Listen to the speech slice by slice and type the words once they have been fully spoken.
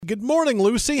Good morning,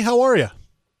 Lucy. How are you?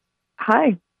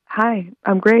 Hi.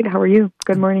 I'm great. How are you?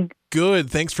 Good morning. Good.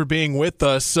 Thanks for being with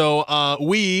us. So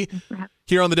we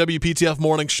here on the WPTF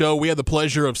Morning Show, we had the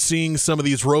pleasure of seeing some of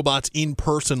these robots in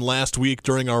person last week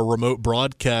during our remote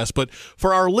broadcast. But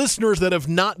for our listeners that have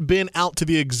not been out to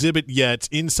the exhibit yet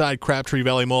inside Crabtree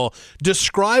Valley Mall,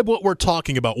 describe what we're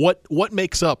talking about. What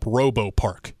makes up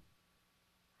RoboPark?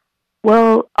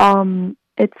 Well,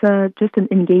 it's just an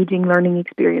engaging learning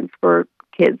experience for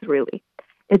kids, really.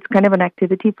 It's kind of an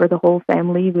activity for the whole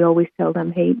family. We always tell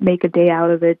them, hey, make a day out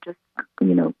of it. Just,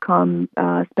 come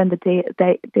spend the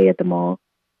day at the mall.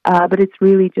 But it's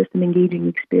really just an engaging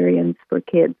experience for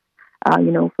kids,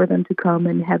 for them to come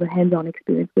and have a hands-on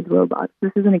experience with robots.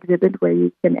 This is an exhibit where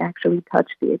you can actually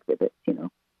touch the exhibit,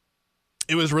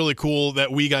 It was really cool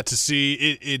that we got to see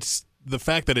it. It's the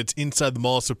fact that it's inside the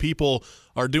mall, so people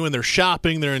are doing their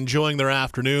shopping, they're enjoying their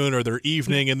afternoon or their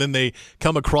evening, and then they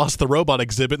come across the robot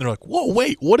exhibit and they're like, whoa,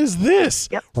 wait, what is this?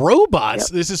 Yep.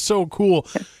 Robots? Yep. This is so cool.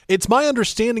 It's my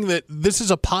understanding that this is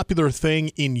a popular thing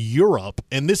in Europe,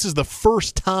 and this is the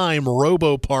first time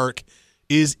RoboPark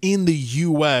is in the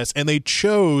U.S., and they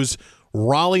chose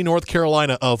Raleigh, North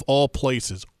Carolina, of all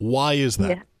places. Why is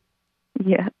that?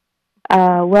 Yeah.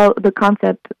 Well, the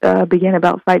concept began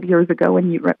about 5 years ago,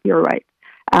 and you're right.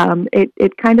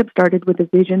 It kind of started with a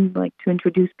vision, like to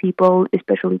introduce people,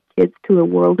 especially kids, to a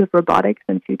world of robotics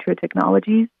and future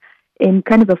technologies in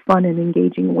kind of a fun and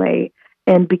engaging way.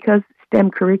 And because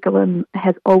STEM curriculum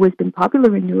has always been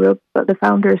popular in Europe, the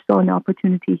founders saw an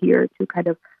opportunity here to kind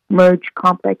of merge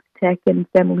complex tech and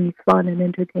family fun and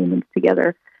entertainment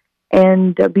together.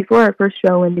 And before our first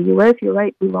show in the U.S., you're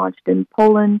right, we launched in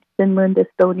Poland, Finland,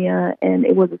 Estonia, and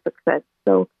it was a success.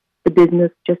 So the business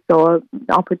just saw an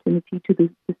opportunity to do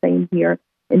the same here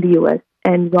in the U.S.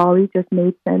 And Raleigh just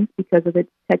made sense because of its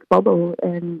tech bubble,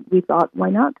 and we thought, why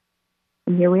not?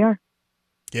 And here we are.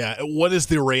 Yeah, what has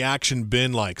the reaction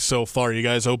been like so far? You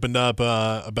guys opened up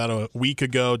about a week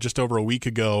ago, just over a week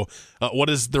ago. What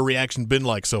has the reaction been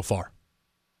like so far?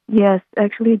 Yes,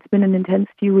 actually, it's been an intense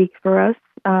few weeks for us.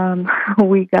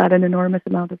 We got an enormous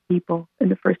amount of people in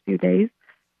the first few days,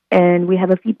 and we have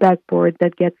a feedback board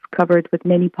that gets covered with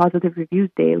many positive reviews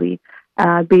daily.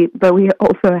 But we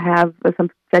also have some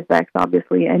setbacks,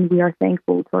 obviously, and we are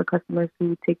thankful to our customers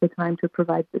who take the time to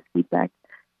provide this feedback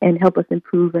and help us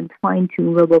improve and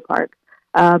fine-tune RoboPark.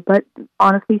 But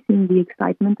honestly, seeing the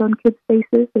excitement on kids'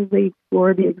 faces as they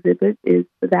explore the exhibit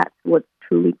that's what's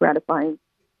truly gratifying.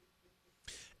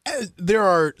 There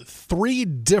are three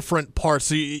different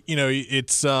parts.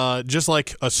 It's just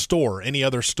like a store, any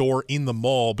other store in the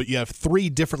mall, but you have three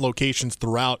different locations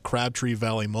throughout Crabtree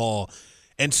Valley Mall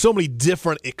and so many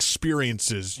different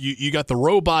experiences. You got the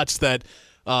robots that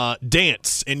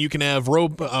dance, and you can have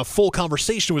a full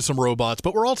conversation with some robots,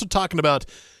 but we're also talking about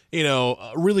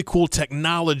really cool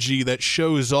technology that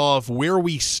shows off where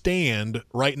we stand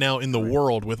right now in the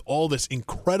world with all this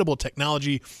incredible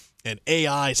technology and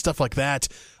AI, stuff like that.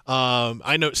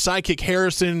 I know Sidekick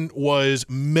Harrison was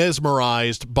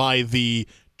mesmerized by the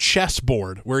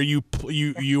chessboard, where you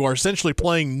are essentially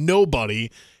playing nobody,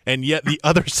 and yet the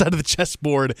other side of the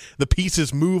chessboard, the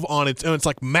pieces move on its own. It's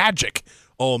like magic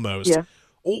almost. Yeah.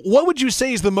 What would you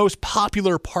say is the most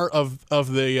popular part of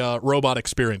the robot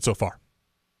experience so far?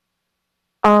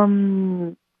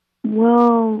 Well,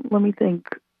 let me think.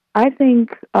 I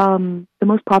think the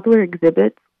most popular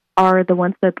exhibits are the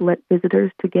ones that let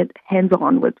visitors to get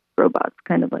hands-on with robots,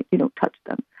 kind of like, touch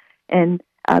them. And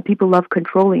people love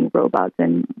controlling robots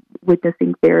and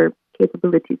witnessing their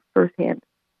capabilities firsthand,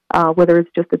 whether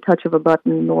it's just a touch of a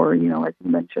button or, as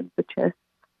you mentioned, the chess.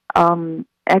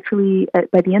 Actually,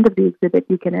 by the end of the exhibit,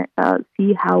 you can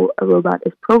see how a robot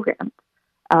is programmed,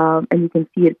 and you can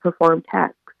see it perform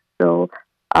tasks. So,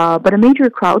 but a major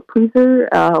crowd pleaser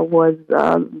was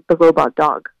the robot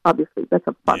dog. Obviously, that's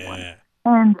a fun one.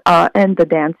 And the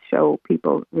dance show,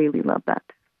 people really love that.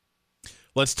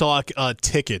 Let's talk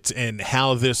tickets and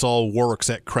how this all works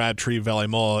at Crabtree Valley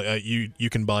Mall. You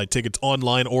can buy tickets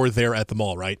online or there at the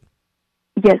mall, right?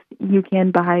 Yes, you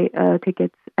can buy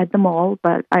tickets at the mall,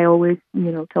 but I always,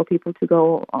 tell people to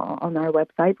go on our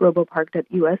website,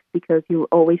 RoboPark.U.S, because you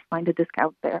always find a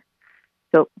discount there.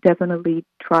 So definitely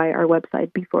try our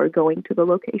website before going to the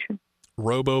location.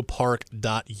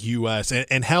 RoboPark.U.S.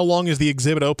 And how long is the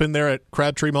exhibit open there at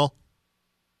Crabtree Mall?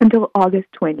 Until August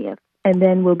 20th, and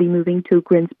then we'll be moving to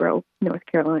Greensboro, North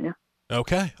Carolina.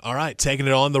 Okay. All right. Taking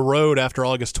it on the road after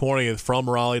August 20th from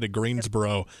Raleigh to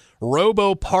Greensboro.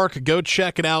 RoboPark, go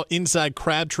check it out inside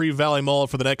Crabtree Valley Mall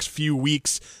for the next few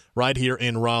weeks. right here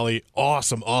in Raleigh.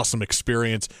 Awesome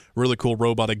experience. Really cool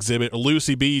robot exhibit.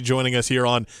 Lucy B joining us here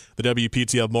on the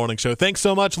WPTF Morning Show. Thanks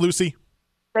so much, Lucy.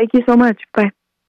 Thank you so much. Bye.